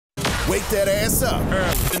Wake that ass up.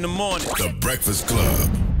 Early in the morning. The Breakfast Club.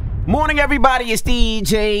 Morning, everybody. It's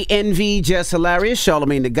DJ NV, Jess Hilarious,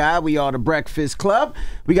 Charlamagne the Guy. We are the Breakfast Club.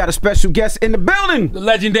 We got a special guest in the building. The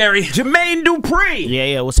legendary Jermaine Dupri.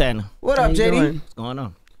 Yeah, what's happening? What up, JD? What's going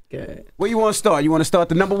on? Good. Where you want to start? You want to start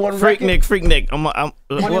the #1 record? Freaknik.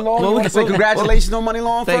 Money Long? You want to say congratulations on Money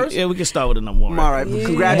Long first? Yeah, we can start with the #1 record. All right,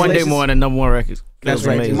 congratulations. Monday morning, #1 record. That's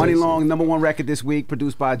right. Amazing. Money Long, #1 record this week,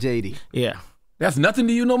 produced by JD. Yeah. That's nothing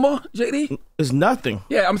to you no more, JD? It's nothing.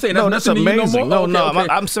 Yeah, I'm saying that's nothing amazing. to you no more. Okay.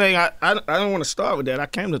 I'm saying I don't want to start with that. I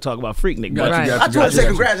came to talk about Freaknik. Gotcha. I just want to say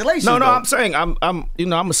congratulations. No, though. I'm saying I'm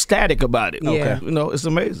ecstatic about it. Okay. It's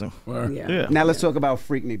amazing. Yeah. Now let's talk about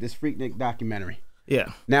Freaknik, this Freaknik documentary. Yeah.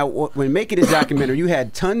 Now, when making this documentary, you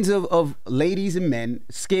had tons of ladies and men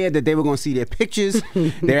scared that they were going to see their pictures,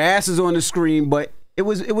 their asses on the screen, but it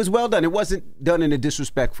was well done. It wasn't done in a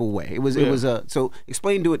disrespectful way. It was so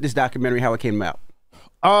explain to it this documentary how it came out.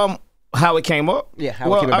 How it came up? Yeah,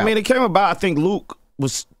 how it came about. I mean, it came about, I think Luke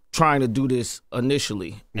was trying to do this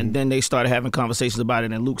initially, and then they started having conversations about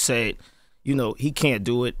it, and Luke said, he can't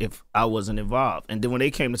do it if I wasn't involved. And then when they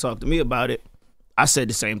came to talk to me about it, I said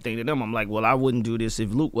the same thing to them. I'm like, well, I wouldn't do this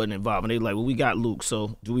if Luke wasn't involved. And they're like, well, we got Luke,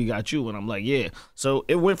 so do we got you? And I'm like, yeah. So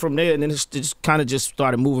it went from there, and then it just kind of just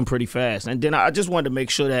started moving pretty fast. And then I just wanted to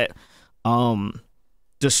make sure that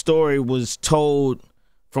the story was told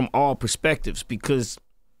from all perspectives, because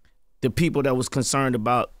the people that was concerned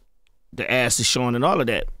about the asses showing and all of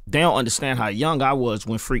that, they don't understand how young I was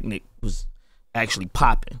when Freaknik was actually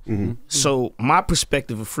popping. So my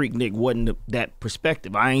perspective of Freaknik wasn't that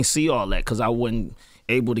perspective. I ain't see all that because I wasn't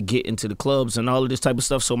able to get into the clubs and all of this type of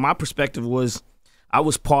stuff. So my perspective was I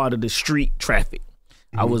was part of the street traffic.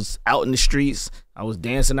 I was out in the streets. I was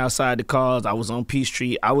dancing outside the cars. I was on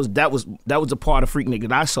Peachtree. That was a part of Freaknik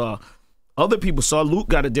that I saw. Other people saw. Luke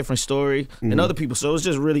got a different story than other people. So it was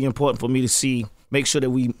just really important for me to make sure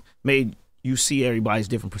that we made you see everybody's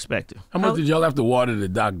different perspective. How much did y'all have to water the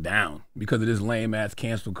doc down because of this lame ass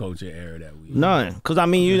cancel culture era that we? None, because I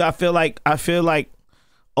mean, I feel like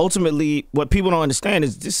ultimately what people don't understand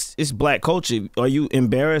is this is black culture. Are you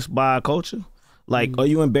embarrassed by our culture? Like, are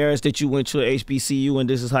you embarrassed that you went to a HBCU and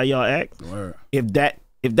this is how y'all act? Word. If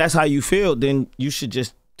that's how you feel, then you should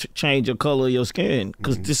just change your color of your skin,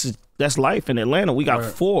 because that's life in Atlanta. We got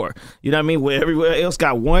 4. You know what I mean? Where everywhere else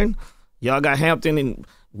got 1, y'all got Hampton and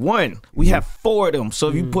 1. We have 4 of them. So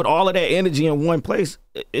if you put all of that energy in one place,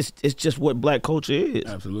 it's just what black culture is.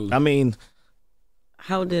 Absolutely. I mean,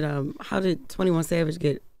 how did 21 Savage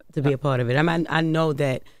get to be a part of it? I mean, I know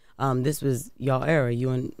that this was y'all era, you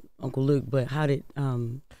and Uncle Luke, but how did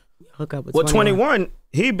hook up with 21?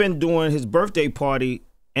 He been doing his birthday party,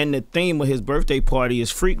 and the theme of his birthday party is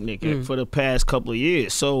Freaknik for the past couple of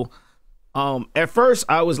years. So at first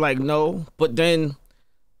I was like, no, but then,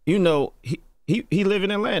 he live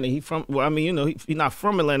in Atlanta. He from, well, I mean, he not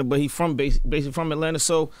from Atlanta, but he from basically from Atlanta.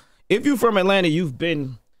 So if you from Atlanta,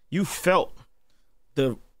 you felt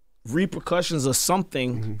the repercussions of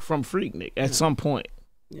something from Freaknik at some point.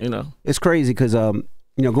 It's crazy because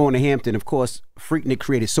going to Hampton, of course, Freaknik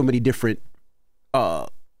created so many different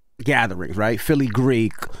gatherings, right? Philly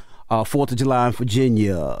Greek, 4th of July in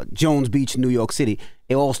Virginia, Jones Beach in New York City.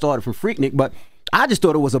 It all started from Freaknik, but I just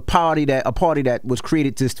thought it was a party that was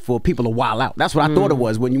created just for people to wild out. That's what I thought it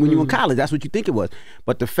was when you were in college. That's what you think it was.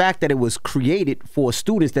 But the fact that it was created for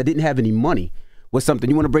students that didn't have any money was something.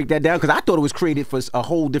 You want to break that down? Because I thought it was created for a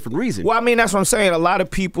whole different reason. Well, I mean, that's what I'm saying. A lot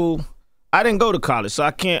of people, I didn't go to college, so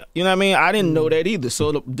I can't, you know what I mean? I didn't know that either.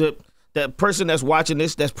 So that person that's watching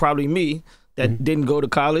this, that's probably me, that didn't go to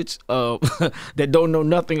college, that don't know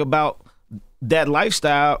nothing about that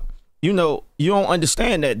lifestyle. You don't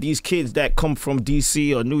understand that these kids that come from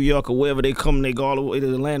D.C. or New York or wherever they come, they go all the way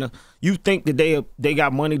to Atlanta. You think that they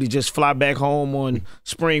got money to just fly back home on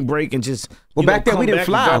spring break and just back then we didn't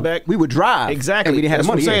fly. We would drive. Exactly. And we didn't have that's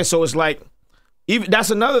money. What I'm saying. So it's like, even that's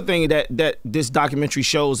another thing that this documentary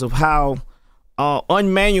shows of how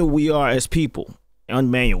unmanual we are as people.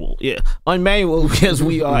 Unmanual as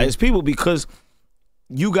we are as people, because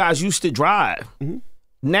you guys used to drive.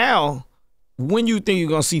 Now, when you think you're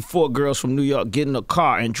gonna see 4 girls from New York get in a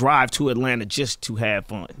car and drive to Atlanta just to have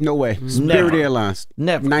fun? No way. Spirit Airlines.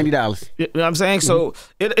 Never. $90. You know what I'm saying? So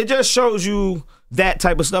it just shows you that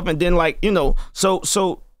type of stuff, and then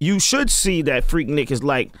so you should see that Freaknik is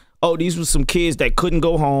like, oh, these were some kids that couldn't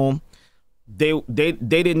go home. They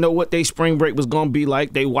didn't know what their spring break was gonna be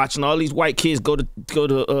like. They watching all these white kids go to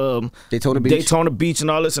Daytona Beach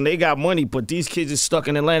and all this, and they got money, but these kids is stuck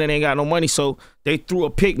in Atlanta and ain't got no money. So they threw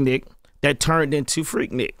a picnic that turned into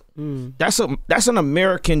Freaknik. That's an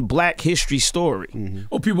American Black history story.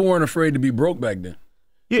 Well, people weren't afraid to be broke back then.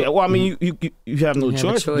 Yeah, well, I mean, you have no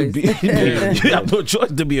choice. To be, you have no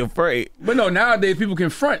choice to be afraid. But no, nowadays people can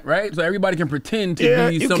front, right? So everybody can pretend to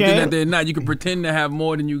be something that they're not. You can pretend to have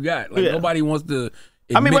more than you got. Like nobody wants to.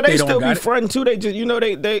 I mean, but they still be fronting too. They just,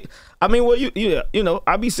 they. I mean, well,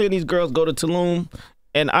 I be seeing these girls go to Tulum,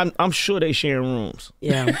 and I'm sure they sharing rooms.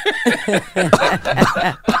 Yeah,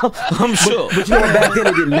 I'm sure. But you know, back then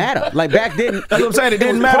it didn't matter. Like back then, that's what I'm saying. It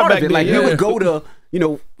didn't matter back then. Like you would go to,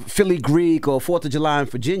 Philly Greek or 4th of July in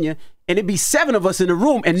Virginia, and it'd be 7 of us in the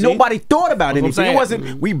room, and nobody thought about anything. It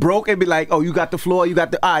wasn't we broke and be like, oh, you got the floor, you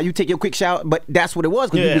got the you take your quick shower. But that's what it was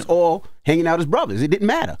because we was all hanging out as brothers. It didn't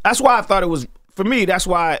matter. That's why I thought it was. For me, that's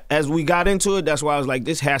why, as we got into it, that's why I was like,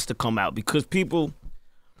 this has to come out because people,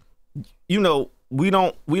 we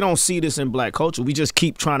don't see this in black culture. We just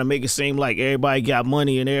keep trying to make it seem like everybody got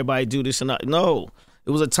money and everybody do this and that. No,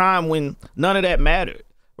 it was a time when none of that mattered,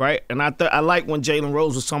 right? And I like when Jalen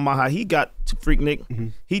Rose was talking about how he got to Freaknik. Mm-hmm.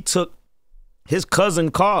 He took his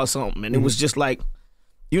cousin car or something, and it was just like,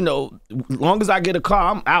 long as I get a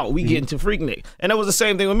car, I'm out. We get into Freaknik. And it was the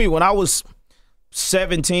same thing with me when I was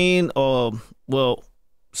 17 or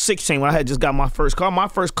 16 when I had just got my first car. My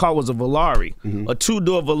first car was a Volare, a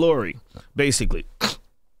 2-door Volare, basically.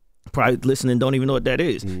 Probably listening don't even know what that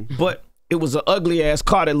is. But it was an ugly ass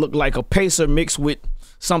car that looked like a Pacer mixed with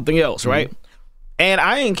something else, right? And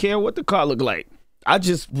I didn't care what the car looked like. I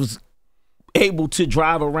just was able to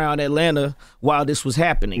drive around Atlanta while this was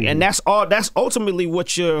happening. And that's ultimately what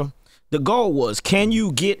the goal was. Can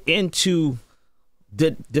you get into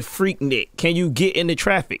the Freaknik? Can you get into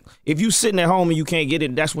traffic? If you sitting at home and you can't get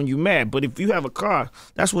in, that's when you mad. But if you have a car,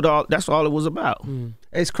 that's all it was about.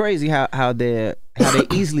 It's crazy how they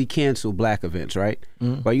easily cancel black events, right?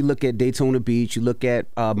 But you look at Daytona Beach, you look at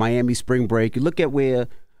Miami spring break, you look at where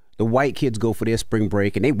the white kids go for their spring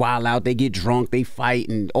break and they wild out, they get drunk, they fight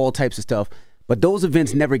and all types of stuff. But those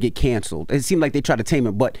events never get canceled. It seemed like they try to tame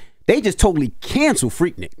it, but they just totally cancel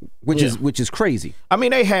Freaknik, which is crazy. I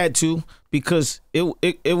mean, they had to because it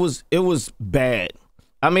was bad.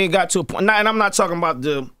 I mean, it got to a point, and I'm not talking about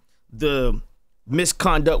the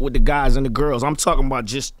misconduct with the guys and the girls. I'm talking about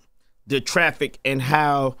just the traffic and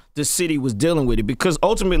how the city was dealing with it. Because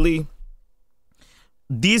ultimately,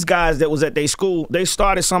 these guys that was at their school, they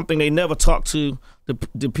started something. They never talked to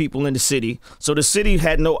the people in the city, so the city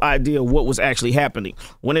had no idea what was actually happening.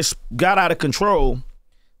 When it got out of control,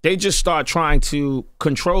 they just started trying to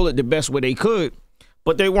control it the best way they could,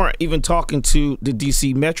 but they weren't even talking to the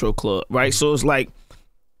DC Metro Club, right? So it's like,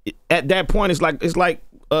 at that point, it's like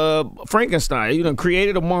Frankenstein. You done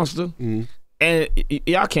created a monster, and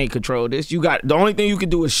y'all can't control this. The only thing you can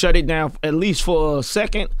do is shut it down at least for a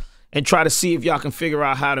second and try to see if y'all can figure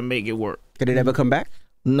out how to make it work. Did it ever come back?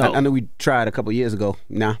 No. I know we tried a couple years ago.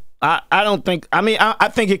 Nah. I don't think, I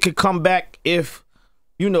think it could come back if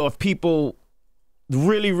people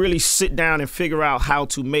really, really sit down and figure out how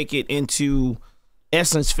to make it into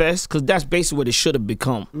Essence Fest, because that's basically what it should have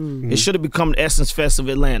become. It should have become the Essence Fest of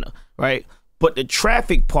Atlanta, right? But the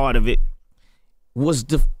traffic part of it was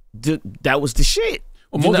that was the shit.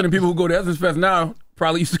 Well, most of the people who go to Essence Fest now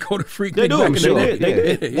probably used to go to Freaknik. They do. Back in the day. They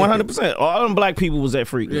did. 100%. All them black people was at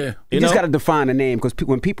Freaknik. Yeah. You just got to define the name, because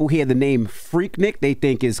when people hear the name Freaknik, they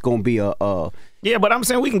think it's going to be a... Yeah, but I'm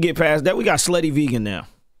saying we can get past that. We got Slutty Vegan now.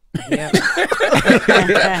 Yeah.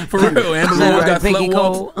 For real. And the Lord got slut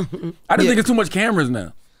walks. I just think it's too much cameras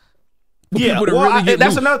now.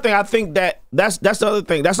 That's another thing. I think that's the other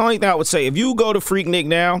thing. That's the only thing I would say. If you go to Freaknik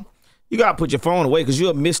now, you got to put your phone away because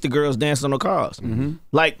you'll miss the girls dancing on the cars.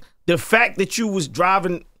 Like, the fact that you was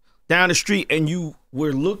driving down the street and you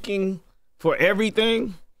were looking for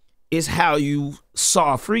everything is how you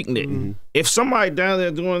saw Freaknik. If somebody down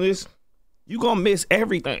there doing this, you gonna miss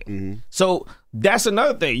everything. So that's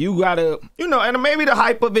another thing. You gotta, and maybe the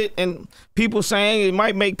hype of it and people saying it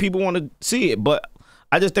might make people want to see it, but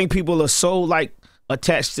I just think people are so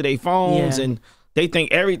attached to their phones and they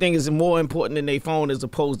think everything is more important than their phone as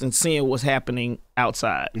opposed to seeing what's happening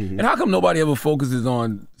outside. And how come nobody ever focuses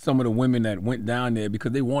on some of the women that went down there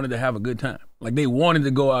because they wanted to have a good time? Like, they wanted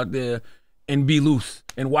to go out there and be loose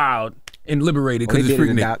and wild and liberated because it's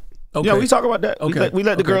Freaknik. Okay. Yeah, we talk about that. Okay. We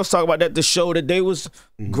let the girls talk about that to show that they was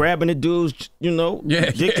grabbing the dudes, dick and all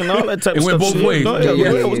that type of stuff. It went both ways.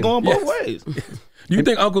 It was going both ways. Do you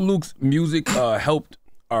think Uncle Luke's music helped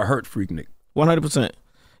or hurt Freaknik? 100%.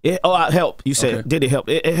 It helped. You said, did it help?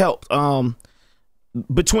 It helped.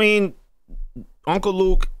 Between Uncle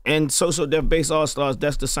Luke and So Def Bass All Stars,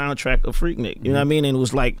 that's the soundtrack of Freaknik. You know what I mean? And it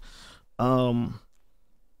was like, I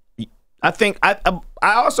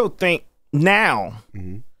also think now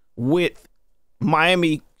with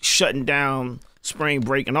Miami shutting down spring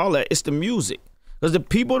break and all that, it's the music. Because the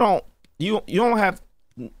people don't, you don't have,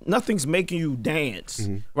 nothing's making you dance,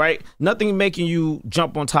 right? Nothing making you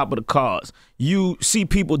jump on top of the cars. You see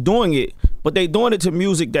people doing it, but they doing it to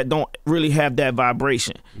music that don't really have that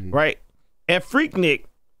vibration, right? At Freaknik,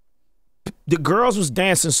 the girls was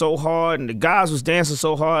dancing so hard and the guys was dancing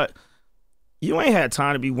so hard, you ain't had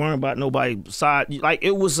time to be worrying about nobody's side. Like,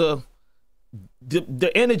 it was the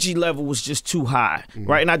energy level was just too high,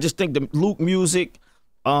 right? And I just think the Luke music,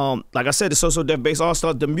 like I said, the So Def Bass All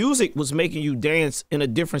Stars, the music was making you dance in a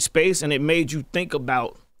different space, and it made you think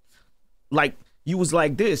about, like, you was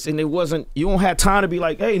like this, and it wasn't, you don't have time to be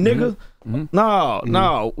like, hey, nigga,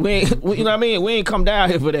 no, we ain't, you know what I mean? We ain't come down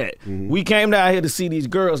here for that. We came down here to see these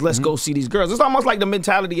girls. Let's go see these girls. It's almost like the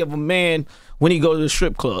mentality of a man when he goes to the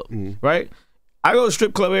strip club, right? I go to the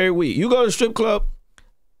strip club every week. You go to the strip club,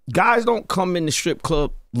 guys don't come in the strip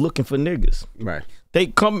club looking for niggas. Right. They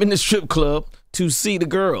come in the strip club to see the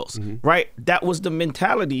girls, right? That was the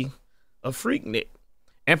mentality of Freaknik.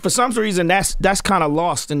 And for some reason, that's kind of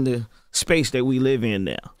lost in the space that we live in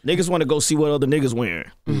now. Niggas want to go see what other niggas wearing.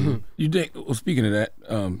 You think, well, speaking of that,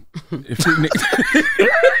 if Freaknik,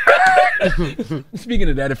 speaking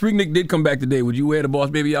of that, if Freaknik did come back today, would you wear the Boss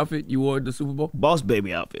Baby outfit you wore at the Super Bowl? Boss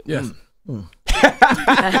Baby outfit. Yes. What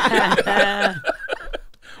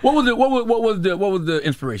was the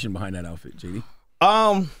inspiration behind that outfit, JD?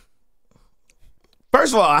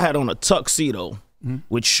 First of all, I had on a tuxedo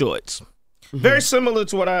with shorts. Very similar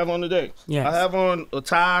to what I have on today. Yes. I have on a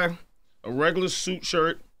tie, a regular suit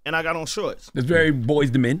shirt, and I got on shorts. It's very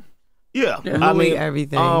boys to men. Yeah. I mean,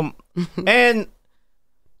 everything. And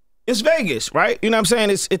it's Vegas, right? You know what I'm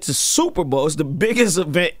saying? It's a Super Bowl. It's the biggest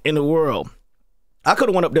event in the world. I could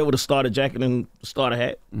have went up there with a starter jacket and a starter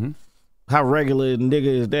hat. How regular nigga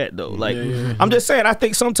is that, though? Like, I'm just saying, I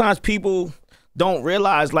think sometimes people don't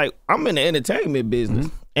realize, like, I'm in the entertainment business,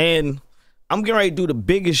 and I'm getting ready to do the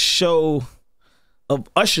biggest show of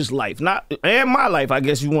Usher's life, and my life, I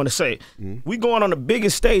guess you want to say. We going on the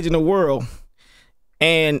biggest stage in the world,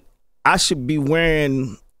 and I should be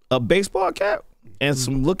wearing a baseball cap and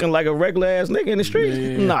some looking like a regular ass nigga in the streets?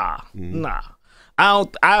 Nah.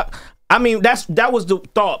 I mean, that was the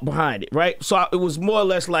thought behind it, right? So it was more or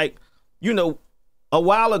less like, you know, a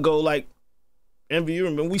while ago, like, Envy, you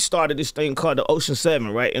remember, we started this thing called the Ocean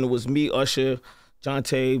 7, right? And it was me, Usher,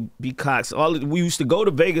 Jonte, B. Cox. We used to go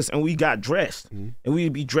to Vegas and we got dressed. And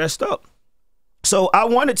we'd be dressed up. So I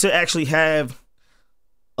wanted to actually have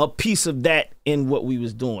a piece of that in what we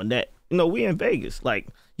was doing. That, you know, we in Vegas. Like,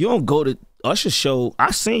 you don't go to Usher's show.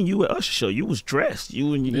 I seen you at Usher's show. You was dressed.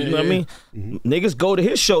 You know what I mean? Niggas go to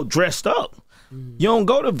his show dressed up. You don't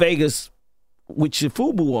go to Vegas with your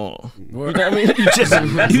FUBU on. You know what I mean? You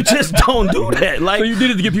just don't do that. Like, so you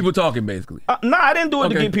did it to get people talking, basically? Nah, I didn't do it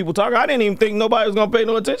to get people talking. I didn't even think nobody was gonna pay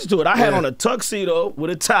no attention to it. I had on a tuxedo with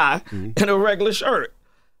a tie and a regular shirt.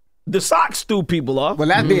 The socks threw people off. Well,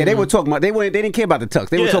 that's They were talking about, they didn't care about the tux.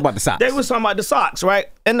 They were talking about the socks. They were talking about the socks, right?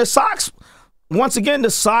 And the socks, once again,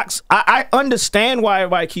 the socks, I understand why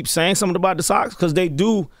everybody keeps saying something about the socks, because they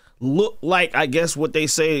do look like, I guess, what they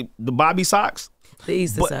say, the Bobby socks. The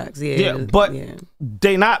Easter socks, but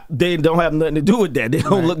they don't have nothing to do with that. They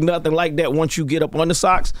don't look nothing like that once you get up on the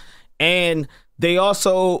socks. And they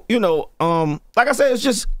also, you know, like I said, it's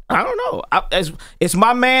just, I don't know. It's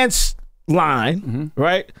my man's line,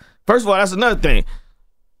 right? First of all, that's another thing.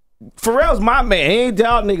 Pharrell's my man. He ain't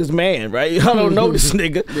y'all niggas' man, right? Y'all don't know this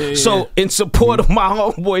nigga. So in support of my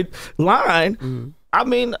homeboy line, I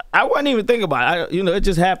mean, I wasn't even thinking about it. It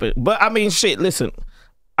just happened. But I mean, shit, listen.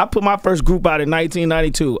 I put my first group out in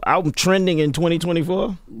 1992. I'm trending in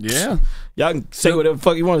 2024. Yeah. Y'all can say whatever the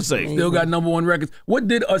fuck you want to say. Still got #1 records. What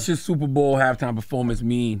did Usher's Super Bowl halftime performance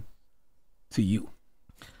mean to you?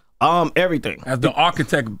 Everything. As the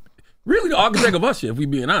architect, really the architect of Usher, if we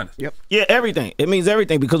being honest. Yep. Yeah, everything. It means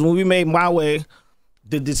everything, because when we made My Way,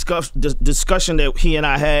 the discussion that he and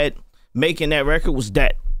I had making that record was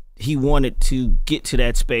that he wanted to get to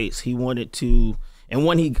that space. He wanted to... And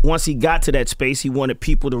once he got to that space, he wanted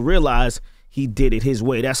people to realize he did it his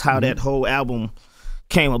way. That's how that whole album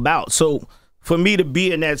came about. So for me to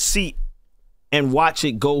be in that seat and watch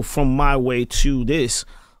it go from My Way to this,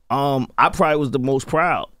 I probably was the most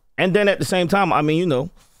proud. And then at the same time, I mean,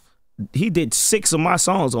 he did 6 of my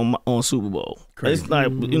songs on Super Bowl. Crazy. It's not,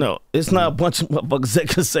 it's not a bunch of motherfuckers that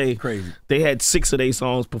can say they had 6 of their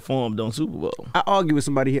songs performed on Super Bowl. I argued with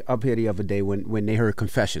somebody up here the other day when they heard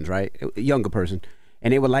Confessions, right? A younger person.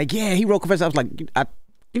 And they were like, yeah, he wrote Confessions. I was like,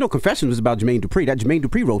 Confessions was about Jermaine Dupri. Jermaine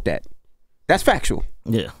Dupri wrote that. That's factual.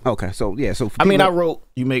 Yeah. Okay, so, yeah. So I mean, I wrote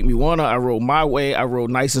You Make Me Wanna. I wrote My Way. I wrote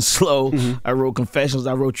Nice and Slow. I wrote Confessions.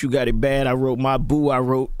 I wrote You Got It Bad. I wrote My Boo. I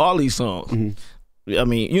wrote all these songs. I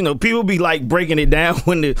mean, you know, people be like breaking it down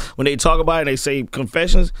when they talk about it and they say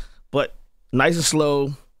confessions, but Nice and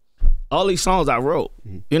Slow, all these songs I wrote.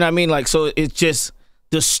 You know what I mean? Like, so it's just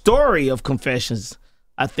the story of Confessions,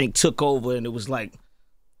 I think, took over, and it was like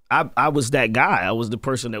I was that guy. I was the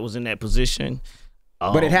person that was in that position.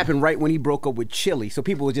 But it happened right when he broke up with Chili, so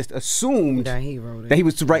people just assumed that he wrote it. That he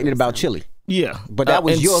was writing it about Chili. Yeah, but that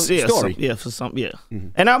was your story.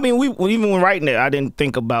 And I mean, even when writing it, I didn't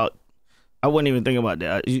think about. I wasn't even thinking about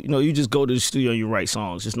that. You know, you just go to the studio and you write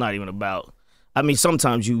songs. It's not even about. I mean,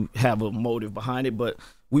 sometimes you have a motive behind it, but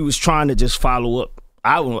we was trying to just follow up.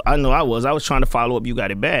 I know I was trying to follow up You Got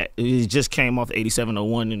It Bad. It just came off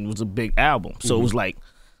 8701 and it was a big album. So it was like,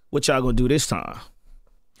 what y'all gonna do this time?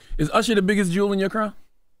 Is Usher the biggest jewel in your crown?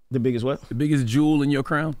 The biggest what? The biggest jewel in your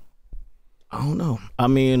crown? I don't know. I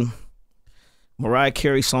mean, Mariah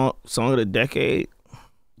Carey song of the decade.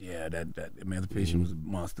 Yeah, that Emancipation was a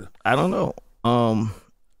monster. I don't know. I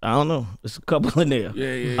don't know. There's a couple in there.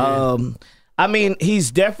 Yeah. I mean,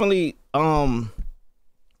 he's definitely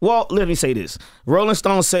well, let me say this. Rolling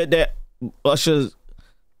Stone said that Usher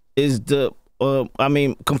is the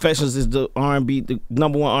Confessions is the R&B, the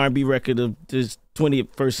number one R&B record of this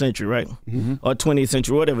 21st century, right? Or 20th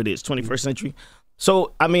century, whatever it is, 21st century.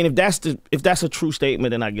 So, I mean, if that's a true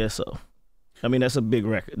statement, then I guess so. I mean, that's a big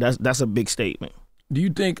record. That's a big statement. Do you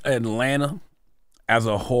think Atlanta as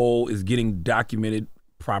a whole is getting documented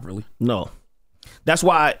properly? No. That's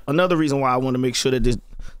why, another reason why I want to make sure that this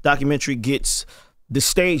documentary gets the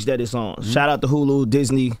stage that it's on. Shout out to Hulu,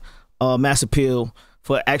 Disney, Mass Appeal,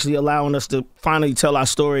 for actually allowing us to finally tell our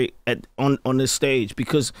story on this stage,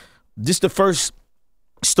 because this is the first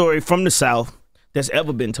story from the South that's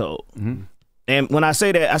ever been told. And when I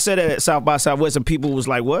say that, I said that at South by Southwest, and people was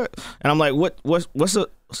like, "What?" And I'm like, "What's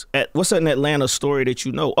an Atlanta story that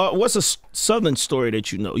you know? What's a Southern story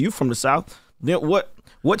that you know? You from the South? Then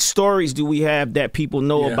what stories do we have that people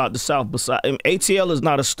know about the South? Besides, ATL is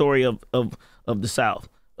not a story of the South,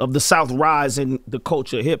 of the South rise in the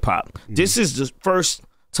culture of hip hop. This is the first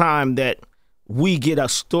time that we get a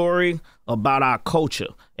story about our culture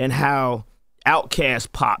and how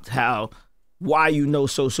Outkast popped, why you know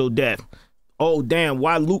So Def. Oh, damn,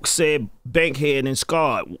 why Luke said Bankhead and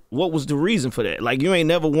Scarred. What was the reason for that? Like, you ain't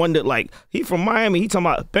never wondered, like, he from Miami, he talking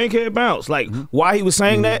about Bankhead Bounce. Like, why he was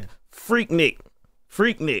saying that? Freaknik.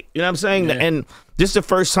 You know what I'm saying? Yeah. And this is the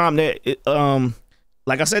first time that,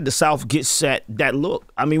 like I said, the South gets that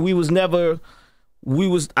look. I mean,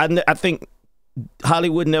 I think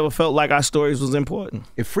Hollywood never felt like our stories was important.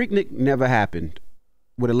 If Freaknik never happened,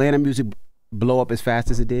 would Atlanta music blow up as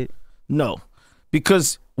fast as it did? No,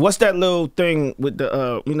 because what's that little thing with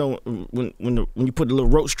the you know, when you put the little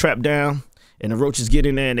roach trap down and the roaches get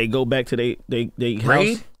in there and they go back to they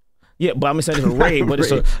house? Yeah, but I'm saying it's a raid, but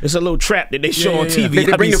it's a little trap that they show on TV.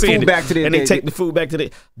 They bring the food back to and they take the food back to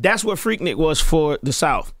the. That's what Freaknik was for the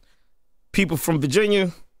South. People from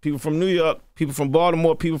Virginia, people from New York, people from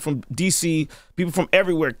Baltimore, people from DC, people from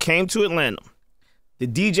everywhere came to Atlanta. The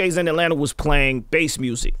DJs in Atlanta was playing bass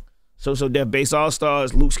music. So they're Bass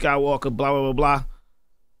All-Stars, Luke Skywalker, blah, blah, blah, blah.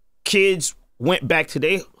 Kids went back to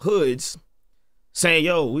their hoods saying,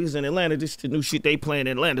 yo, we was in Atlanta, this is the new shit they playing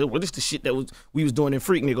in Atlanta. Well, this is the shit that we was doing in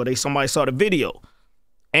Freaknik, or somebody saw the video.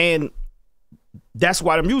 And that's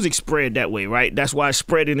why the music spread that way, right? That's why it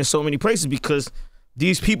spread in so many places, because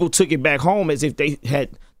these people took it back home as if they had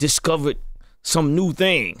discovered some new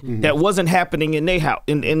thing that wasn't happening in their house,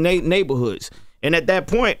 in their neighborhoods. And at that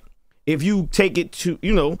point, if you take it to,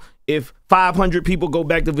 you know, if 500 people go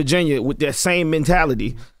back to Virginia with that same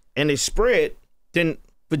mentality and it spread, then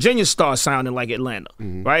Virginia starts sounding like Atlanta,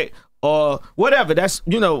 right? Or whatever. That's,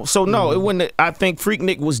 you know, so no, it wouldn't. I think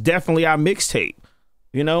Freaknik was definitely our mixtape.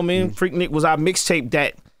 You know what I mean? Freaknik was our mixtape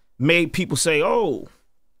that made people say, oh,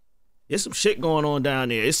 there's some shit going on down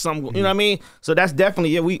there. It's some, you know what I mean? So that's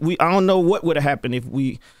definitely, we I don't know what would have happened if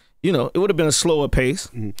we, you know, it would have been a slower pace.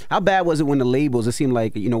 How bad was it when the labels, it seemed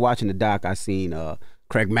like, you know, watching the doc, I seen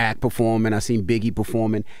Craig Mack performing, I seen Biggie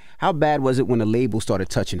performing. How bad was it when the label started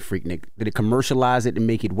touching Freaknik? Did it commercialize it and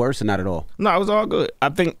make it worse, or not at all? No, it was all good. I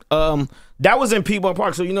think that was in Peabody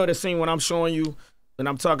Park. So you know the scene when I'm showing you, and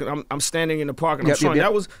I'm talking, I'm standing in the park and I'm showing you.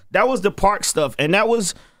 That was the park stuff, and that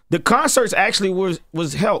was the concerts actually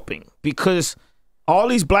was helping, because all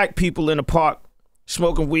these black people in the park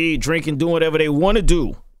smoking weed, drinking, doing whatever they want to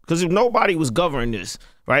do. Because if nobody was governing this,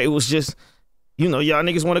 right? It was just, you know, y'all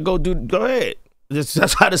niggas want to go ahead.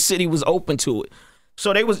 That's how the city was open to it.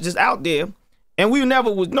 So they was just out there, and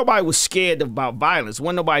nobody was scared about violence.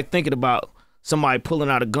 Wasn't nobody thinking about somebody pulling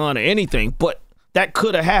out a gun or anything, but that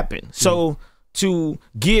could have happened. So to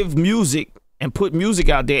give music and put music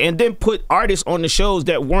out there, and then put artists on the shows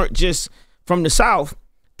that weren't just from the South,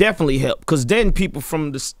 definitely helped. Because then people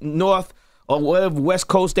from the North or whatever West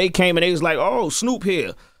Coast, they came and they was like, oh, Snoop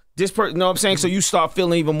here. This person, you know what I'm saying? So you start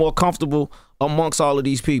feeling even more comfortable amongst all of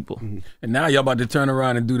these people. And now y'all about to turn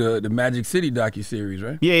around and do the Magic City docuseries,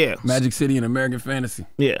 right? Yeah. Magic City and American Fantasy.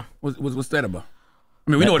 Yeah. What's that about?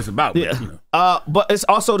 I mean, we know what it's about. Yeah. But, you know. But it's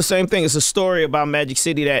also the same thing. It's a story about Magic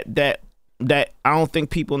City that I don't think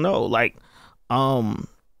people know. Like,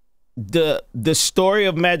 the story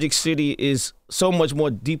of Magic City is so much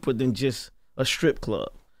more deeper than just a strip club,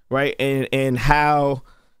 right? And how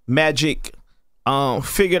Magic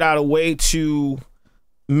figured out a way to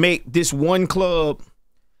make this one club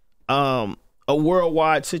a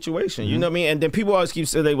worldwide situation. You know what I mean? And then people always keep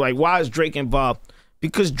saying, they like, why is Drake involved?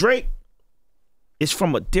 Because Drake is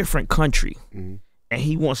from a different country, and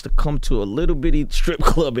he wants to come to a little bitty strip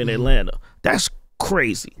club in Atlanta. That's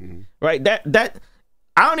crazy, right? That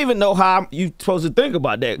I don't even know how you supposed to think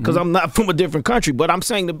about that, because I'm not from a different country. But I'm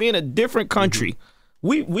saying, to be in a different country,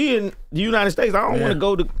 we in the United States, I don't want to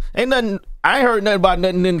go to, ain't nothing. I ain't heard nothing about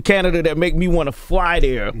nothing in Canada that make me want to fly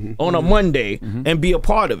there on a Monday and be a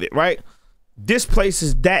part of it, right? This place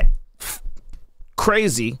is that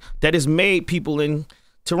crazy that it's made people in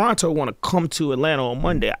Toronto want to come to Atlanta on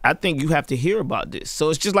Monday. I think you have to hear about this. So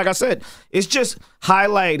it's just like I said, it's just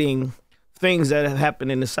highlighting things that have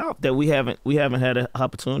happened in the South that we haven't had an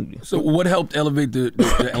opportunity. So what helped elevate the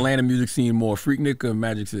Atlanta music scene more, Freaknik or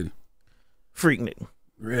Magic City? Freaknik.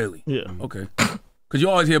 Really? Yeah. Okay. Because you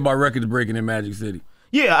always hear about records breaking in Magic City.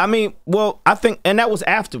 Yeah, I mean, well, I think, and that was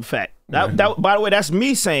after the fact. That, by the way, that's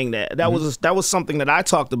me saying that. That was something that I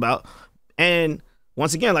talked about. And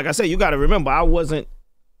once again, like I said, you got to remember, I wasn't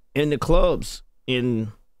in the clubs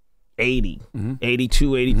in 80,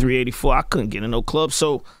 82, 83, 84. I couldn't get in no clubs.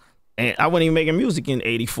 So, and I wasn't even making music in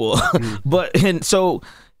 84. And so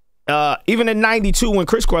even in 92 when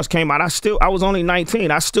Crisscross came out, I was only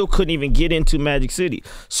 19. I still couldn't even get into Magic City.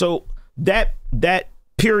 So that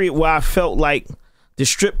period where I felt like the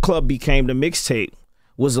strip club became the mixtape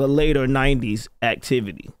was a later 90s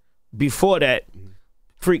activity. Before that,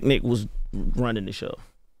 Freaknik was running the show.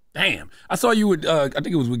 Damn. I saw you with, I think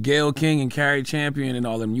it was with Gayle King and Carrie Champion and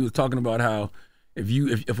all them. You was talking about how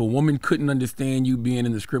if a woman couldn't understand you being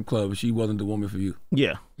in the strip club, she wasn't the woman for you.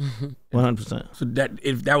 Yeah, 100%. So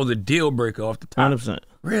if that was a deal breaker off the top. 100%.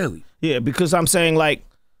 Really? Yeah, because I'm saying, like,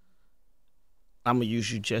 I'm going to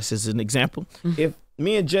use you, Jess, as an example. If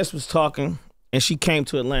me and Jess was talking and she came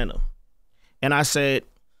to Atlanta and I said,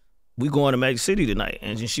 we going to Magic City tonight.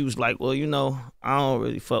 And she was like, well, you know, I don't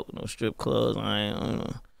really fuck with no strip clubs.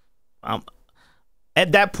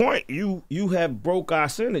 At that point, you have broke our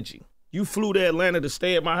synergy. You flew to Atlanta to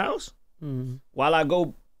stay at my house while I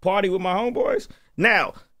go party with my homeboys.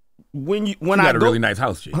 Now, when you got a really nice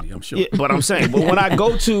house, JD, I'm sure. Yeah, but I'm saying, but when I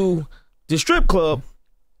go to the strip club,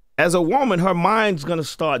 as a woman, her mind's gonna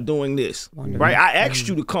start doing this, right? I asked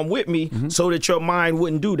you to come with me so that your mind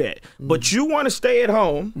wouldn't do that. But you want to stay at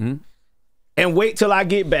home and wait till I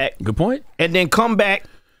get back. Good point. And then come back,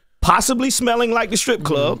 possibly smelling like the strip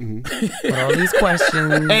club. With all these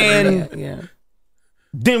questions. And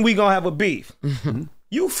then we gonna have a beef.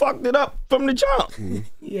 You fucked it up from the jump.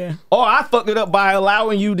 Yeah. Or I fucked it up by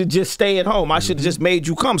allowing you to just stay at home. I should have just made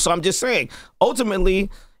you come. So I'm just saying,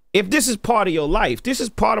 ultimately, if this is part of your life, this is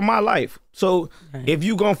part of my life. So if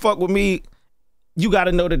you gonna fuck with me, you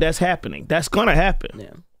gotta know that that's happening. That's gonna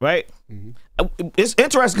happen, right? It's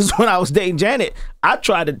interesting because when I was dating Janet, I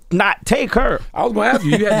tried to not take her. I was gonna ask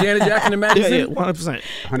you, you had Janet Jackson in Magic City? Yeah, 100%.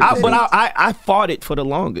 But I fought it for the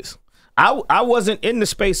longest. I wasn't in the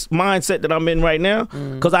space mindset that I'm in right now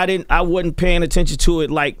because I wasn't paying attention to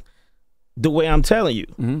it like the way I'm telling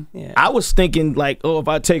you. I was thinking like, oh, if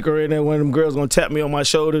I take her in there, one of them girls gonna tap me on my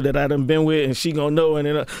shoulder that I done been with and she gonna know. And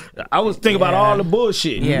then I was thinking about all the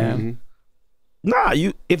bullshit. Nah,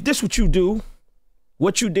 if this what you do,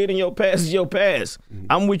 what you did in your past is your past.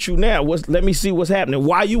 I'm with you now. Let me see what's happening.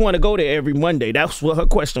 Why you want to go there every Monday? That's what her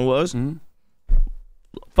question was.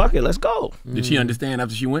 Fuck it, let's go. Did she understand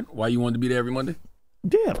after she went why you wanted to be there every Monday?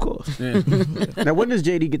 Yeah, of course. Yeah. Now, when does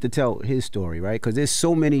JD get to tell his story, right? Because there's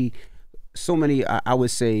so many, I would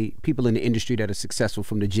say, people in the industry that are successful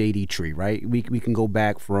from the JD tree, right? We can go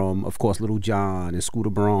back from, of course, Little John and Scooter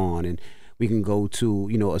Braun, and we can go to,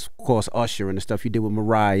 you know, of course, Usher and the stuff you did with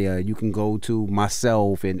Mariah. You can go to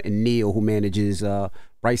myself and Neil, who manages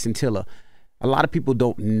Bryce and Tiller. A lot of people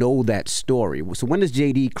don't know that story. So when does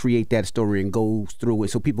JD create that story and goes through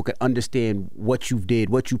it so people can understand what you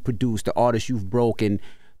did, what you produced, the artists you've broken,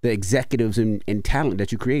 the executives and talent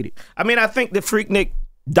that you created? I mean, I think the Freaknik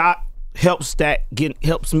doc helps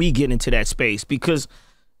me get into that space because,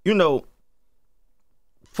 you know,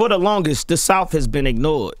 for the longest, the South has been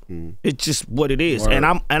ignored. It's just what it is, and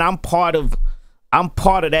I'm part of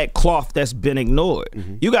that cloth that's been ignored.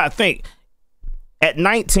 You gotta think. At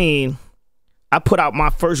 19, I put out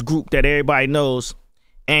my first group that everybody knows,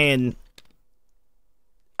 and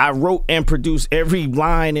I wrote and produced every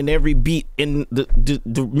line and every beat in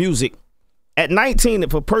the music. At 19,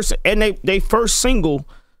 if a person, and they first single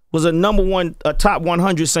was a top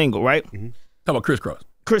 100 single, right? Talk about Crisscross.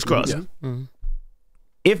 Crisscross.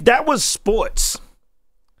 If that was sports,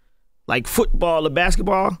 like football or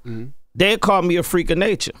basketball, they'd call me a freak of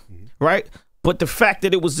nature, right? But the fact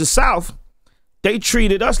that it was the South, they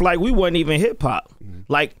treated us like we wasn't even hip hop.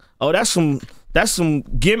 Like, oh, that's some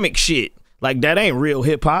gimmick shit. Like, that ain't real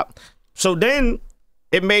hip hop. So then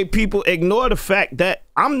it made people ignore the fact that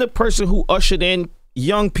I'm the person who ushered in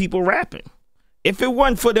young people rapping. If it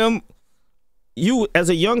wasn't for them, you as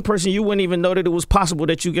a young person, you wouldn't even know that it was possible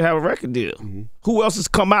that you could have a record deal. Who else has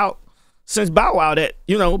come out since Bow Wow that,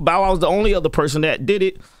 you know, Bow Wow was the only other person that did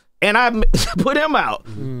it, and I put him out.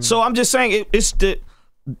 So I'm just saying it's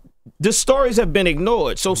the stories have been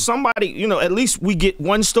ignored. So somebody, you know, at least we get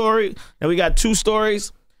one story and we got two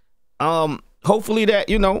stories. Hopefully that,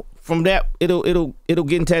 you know, from that it'll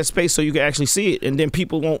get into that space so you can actually see it, and then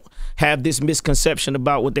people won't have this misconception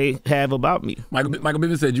about what they have about me. Michael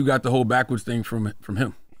Bivins said you got the whole backwards thing from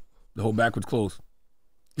him, the whole backwards clothes.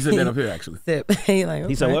 He said that up here actually.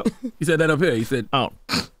 He said what? He said that up here. He said, "Oh,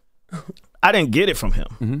 I didn't get it from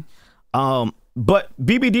him." But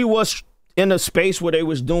BBD was in a space where they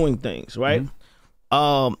was doing things right,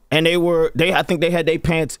 and I think they had their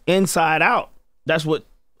pants inside out. That's what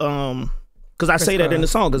because I say that in the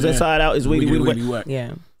song, because inside out is weedy wet.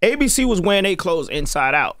 Yeah. ABC was wearing their clothes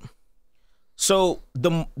inside out. So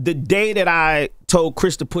the day that I told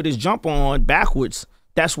Chris to put his jumper on backwards,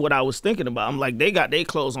 that's what I was thinking about. I'm like, they got their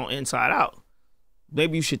clothes on inside out.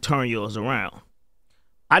 Maybe you should turn yours around.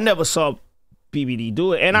 I never saw BBD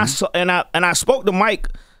do it, and I spoke to Mike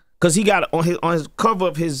because he got on his cover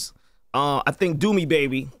of his I think Do Me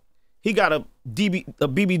Baby, he got a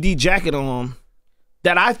BBD jacket on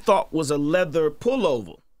that I thought was a leather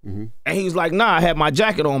pullover. And he was like, nah, I had my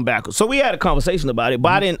jacket on backwards. So we had a conversation about it,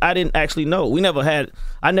 but I didn't actually know.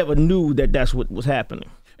 I never knew that that's what was happening.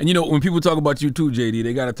 And you know, when people talk about you too, JD,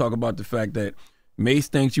 they got to talk about the fact that Mace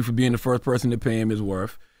thanks you for being the first person to pay him his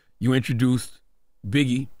worth. You introduced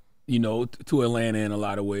Biggie, you know, to Atlanta in a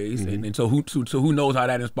lot of ways, and so who knows how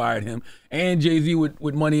that inspired him. And Jay-Z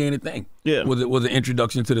with Money Ain't a Thing, was an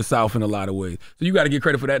introduction to the South in a lot of ways. So you got to get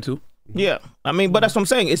credit for that too. Yeah, I mean, but that's what I'm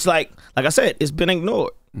saying. It's like I said, it's been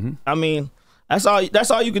ignored. I mean, that's all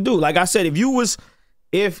you could do. Like I said,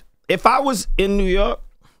 if I was in New York,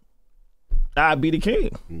 I'd be the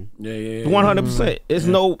king. 100%.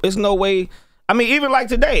 It's no way. I mean, even like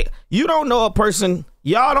today, you don't know a person.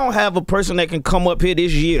 Y'all don't have a person that can come up here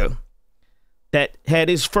this year that had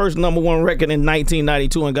his first #1 record in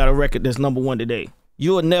 1992 and got a record that's #1 today.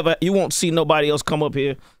 You won't see nobody else come up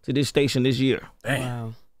here to this station this year. Damn.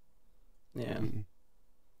 Wow. Yeah.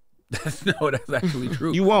 That's actually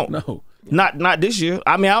true. You won't. No. Not this year.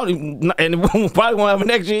 I mean, and probably won't have it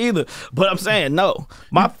next year either. But I'm saying no.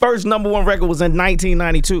 My first #1 record was in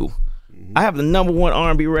 1992. I have the #1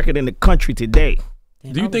 R&B record in the country today.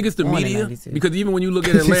 Damn, Do you think it's the media? 92. Because even when you look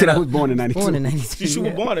at Atlanta, She said I was born in 92. Born in 92. She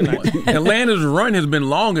was born in 92. Atlanta's run has been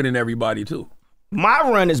longer than everybody too. My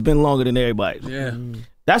run has been longer than everybody's. Yeah.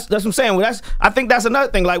 That's what I'm saying. I think that's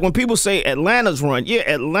another thing. Like when people say Atlanta's run,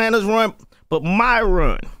 Atlanta's run, but my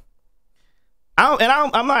run.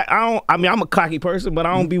 I'm a cocky person, but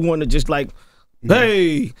I don't be one to just like,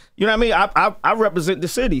 hey, you know what I mean? I represent the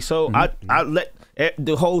city, so I let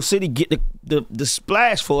the whole city get the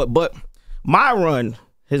splash for it. But my run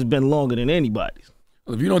has been longer than anybody's.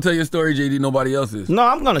 If you don't tell your story, JD, nobody else is. No,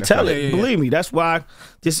 I'm gonna tell it. Believe me, that's why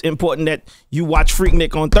it's important that you watch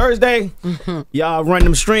Freaknik on Thursday. Y'all run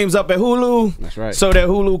them streams up at Hulu. That's right. So that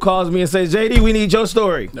Hulu calls me and says, JD, we need your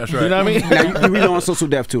story. That's right. You know what I mean? Now, you relaunch Social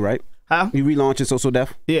Death too, right? Huh? You relaunching Social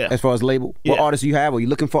Death? Yeah. As far as label? What Yeah. artists do you have? Are you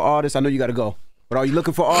looking for artists? I know you got to go. But are you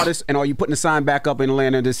looking for artists, and are you putting a sign back up in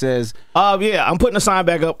Atlanta that says... Yeah, I'm putting a sign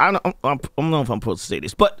back up. I don't know if I'm supposed to say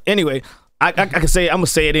this. But anyway, I can say it. I'm going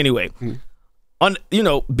to say it anyway.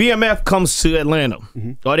 BMF comes to Atlanta,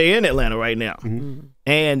 or they're in Atlanta right now,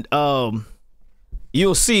 and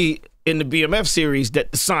you'll see in the BMF series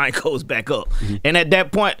that the sign goes back up. And at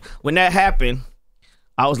that point, when that happened,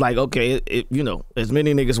 I was like, okay, as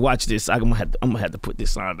many niggas watch this, I'm gonna have to put this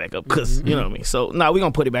sign back up because you know what I mean. So we're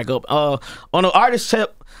gonna put it back up. On the artist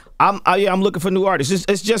tip, I'm looking for new artists.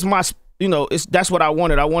 It's just you know, that's what I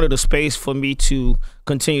wanted. I wanted a space for me to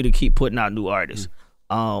continue to keep putting out new artists.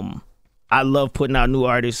 I love putting out new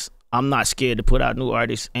artists. I'm not scared to put out new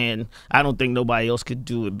artists, and I don't think nobody else could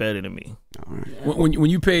do it better than me. All right. When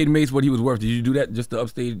you paid Mace what he was worth, did you do that just to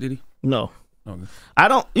upstage Diddy? No. Okay. I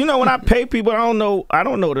don't, you know, when I pay people, I don't know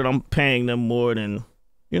that I'm paying them more than,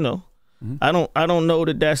 you know, I don't know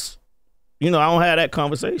that that's, you know, I don't have that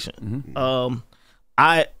conversation.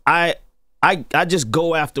 I just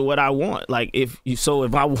go after what I want. Like if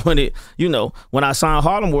I wanted, you know, when I signed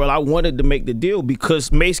Harlem World, I wanted to make the deal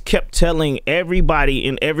because Mace kept telling everybody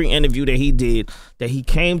in every interview that he did that he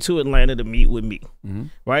came to Atlanta to meet with me,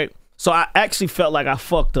 right? So I actually felt like I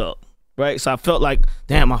fucked up. Right, so I felt like,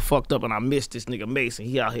 damn, I fucked up and I missed this nigga Mason.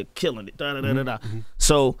 He out here killing it.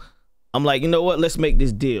 So I'm like, you know what? Let's make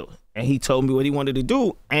this deal. And he told me what he wanted to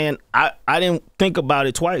do, and I didn't think about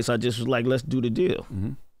it twice. I just was like, let's do the deal.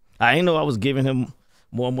 I didn't know I was giving him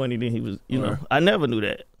more money than he was. You know, I never knew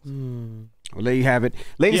that. Well, there you have it,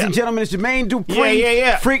 ladies and gentlemen. It's Jermaine Dupri.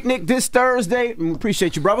 Yeah. Freaknik this Thursday.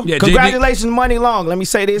 Appreciate you, brother. Yeah, congratulations, Money Long. Let me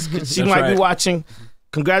say this because she might be right. watching.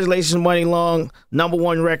 Congratulations, Money Long.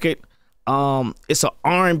 #1 record. It's an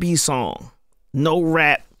R&B song, no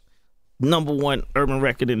rap, #1 urban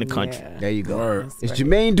record in the country. Yeah. There you go. Word. It's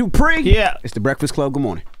Jermaine Dupri. Yeah. It's the Breakfast Club. Good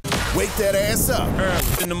morning. Wake that ass up.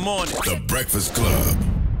 In the morning. The Breakfast Club.